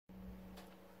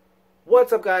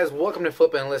What's up, guys? Welcome to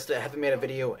Flip and List. I haven't made a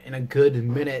video in a good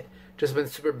minute. Just been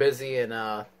super busy and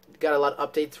got a lot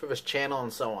of updates for this channel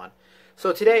and so on.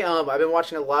 So today I've been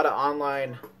watching a lot of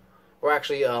online, or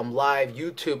actually live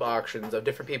YouTube auctions of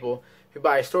different people who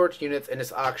buy storage units and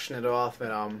just auction it off.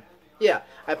 And yeah,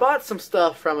 I bought some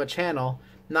stuff from a channel,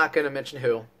 not gonna mention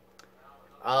who.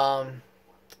 But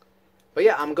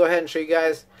yeah, I'm gonna go ahead and show you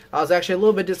guys. I was actually a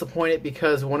little bit disappointed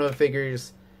because one of the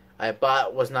figures I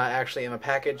bought was not actually in the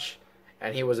package,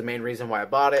 and he was the main reason why I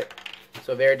bought it.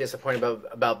 So very disappointed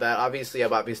about that. Obviously, I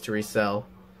bought these to resell.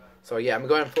 So yeah, I'm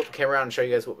going to flip the camera around and show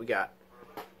you guys what we got.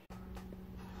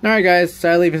 Alright guys,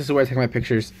 sadly this is where I take my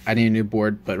pictures. I need a new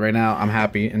board, but right now I'm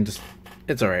happy and just,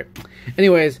 it's alright.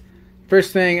 Anyways,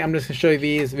 first thing, I'm just going to show you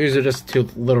these. These are just two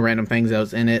little random things that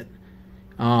was in it.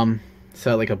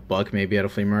 Sell like $1 maybe at a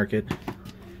flea market.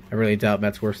 I really doubt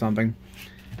that's worth something.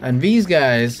 And these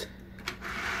guys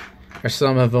are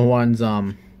some of the ones,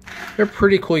 they're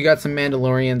pretty cool. You got some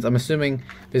Mandalorians. I'm assuming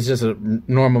this is just a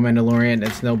normal Mandalorian.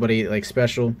 It's nobody like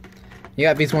special. You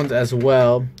got these ones as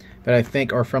well that I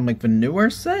think are from like the newer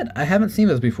set. I haven't seen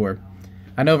those before.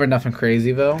 I know they're nothing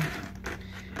crazy though.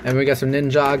 And we got some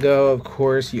Ninjago, of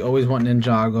course. You always want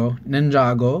Ninjago.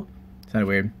 Ninjago. Sounded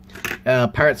weird.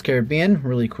 Pirates Caribbean,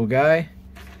 really cool guy.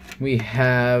 We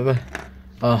have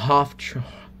a is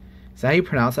that how you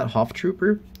pronounce that? Hoff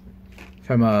Trooper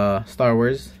from Star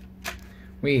Wars.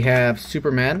 We have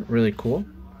Superman, really cool.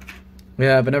 We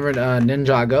have another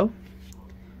Ninjago.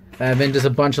 And then just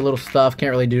a bunch of little stuff. Can't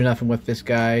really do nothing with this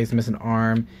guy. He's missing an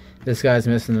arm. This guy's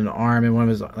missing an arm and one of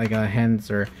his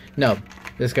hands, or no,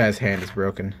 this guy's hand is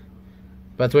broken.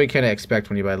 But that's what you kind of expect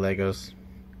when you buy Legos.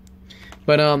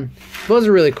 But those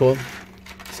are really cool.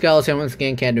 Skeleton once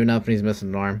again can't do nothing. He's missing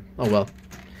an arm. Oh well.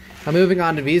 Now moving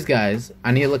on to these guys.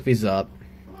 I need to look these up.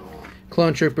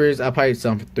 Clone Troopers, I'll probably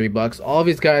sell them for $3. All of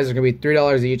these guys are going to be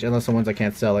 $3 each, unless the ones I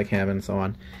can't sell, like him and so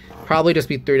on. Probably just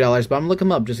be $3, but I'm going to look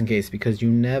them up just in case, because you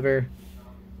never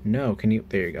know.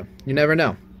 There you go. You never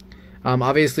know.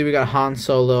 Obviously, we got Han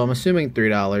Solo. I'm assuming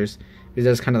 $3, because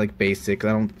that's kind of like basic.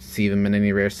 I don't see them in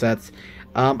any rare sets.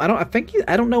 I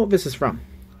don't know what this is from.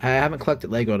 I haven't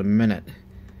collected Lego in a minute.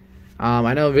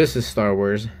 I know this is Star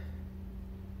Wars.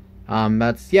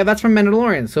 That's from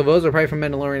Mandalorian, so those are probably from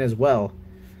Mandalorian as well.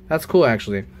 That's cool,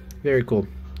 actually. Very cool.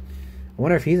 I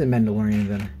wonder if he's a Mandalorian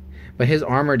then. But his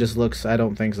armor just looks, I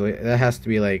don't think so. That has to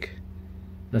be like,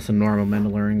 that's a normal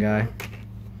Mandalorian guy.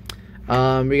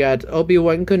 We got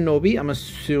Obi-Wan Kenobi, I'm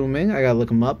assuming. I gotta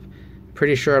look him up.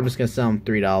 Pretty sure I'm just gonna sell him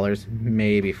 $3,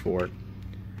 maybe $4.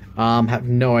 Have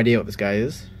no idea what this guy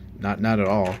is. Not at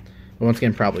all. But once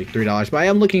again, probably $3. But I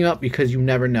am looking up because you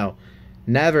never know.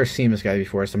 Never seen this guy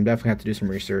before, so I'm definitely have to do some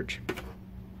research.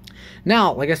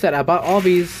 Now, like I said, I bought all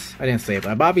these. I didn't say it,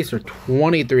 but I bought these for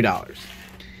 $23.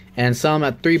 And some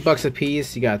at $3 a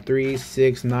piece. You got 3,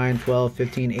 6, 9, 12,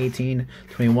 15, 18,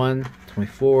 21,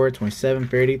 24, 27,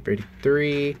 30,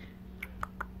 33,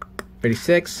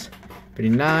 36,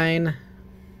 39,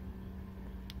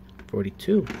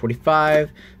 42,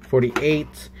 45,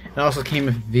 48. It also came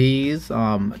with these.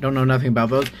 Don't know nothing about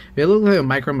those. They look like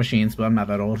micro machines, but I'm not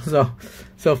that old. So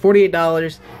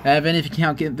 $48. And then if you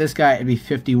count this guy, it'd be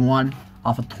 $51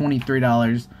 off of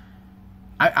 $23.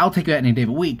 I'll take that any day of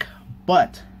the week.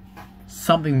 But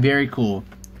something very cool.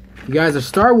 If you guys are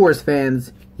Star Wars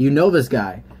fans, you know this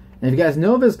guy. And if you guys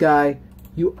know this guy,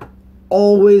 you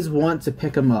always want to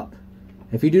pick him up.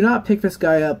 If you do not pick this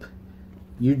guy up,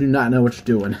 you do not know what you're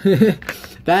doing.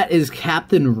 That is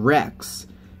Captain Rex.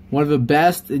 One of the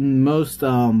best and most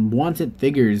wanted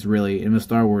figures, really, in the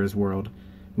Star Wars world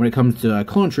when it comes to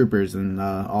clone troopers and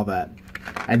all that.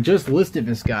 I just listed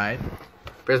this guy.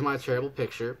 There's my terrible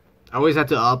picture. I always have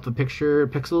to up the picture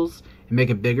pixels and make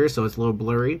it bigger so it's a little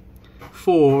blurry.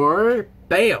 For,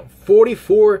 bam,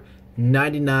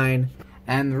 $44.99.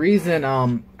 And the reason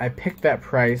I picked that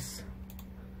price,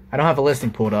 I don't have a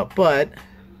listing pulled up, but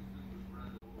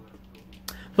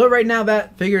right now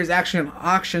that figure is actually on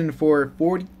auction for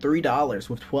 $43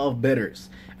 with 12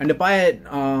 bidders. And to buy it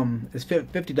is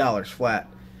 $50 flat.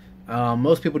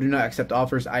 Most people do not accept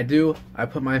offers. I do. I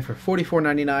put mine for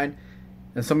 $44.99.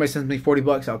 And somebody sends me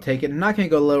 $40, I'll take it. I'm not going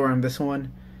to go lower on this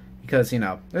one because, you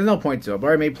know, there's no point to it. I've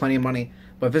already made plenty of money.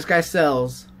 But if this guy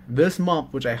sells this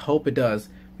month, which I hope it does,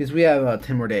 because we have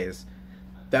 10 more days,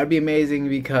 that'd be amazing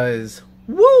because,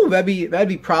 woo, that'd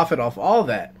be profit off all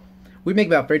that. We make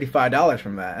about $35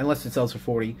 from that. Unless it sells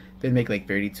for $40, they'd make like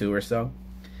 $32 or so.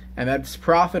 And that's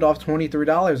profit off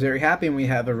 $23. Very happy. And we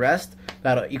have the rest.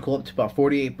 That'll equal up to about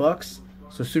 $48.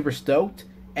 So super stoked.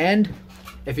 And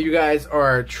if you guys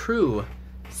are true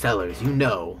sellers, you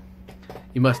know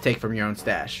you must take from your own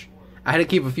stash. I had to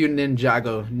keep a few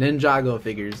Ninjago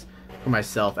figures for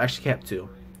myself. I actually kept 2.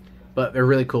 But they're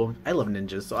really cool. I love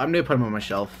ninjas, so I'm going to put them on my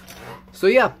shelf. So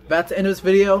yeah, that's the end of this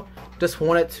video. Just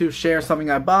wanted to share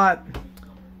something I bought.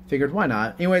 Figured, why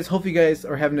not? Anyways, hope you guys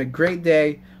are having a great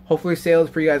day. Hopefully sales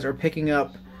for you guys are picking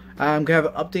up. I'm going to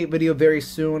have an update video very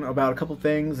soon about a couple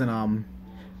things. And I'm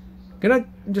going to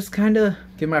just kind of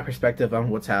give my perspective on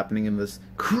what's happening in this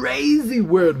crazy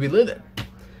world we live in.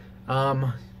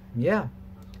 Yeah.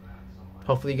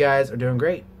 Hopefully you guys are doing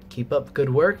great. Keep up the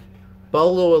good work.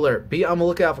 Bolo alert. Be on the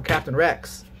lookout for Captain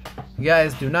Rex. You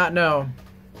guys do not know.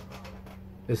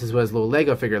 This is what his little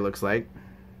Lego figure looks like.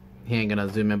 He ain't gonna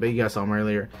zoom in, but you guys saw him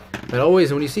earlier. But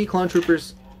always, when you see clone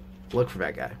troopers, look for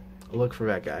that guy. Look for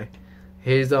that guy.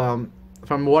 He's, from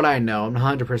what I know, I'm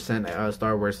 100%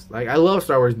 Star Wars. Like, I love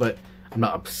Star Wars, but I'm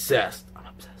not obsessed. I'm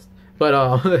obsessed. But,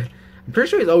 I'm pretty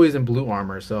sure he's always in blue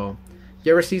armor, so if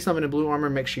you ever see something in blue armor,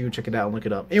 make sure you check it out and look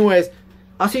it up. Anyways,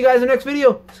 I'll see you guys in the next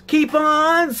video. Keep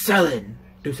on selling.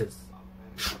 Deuces.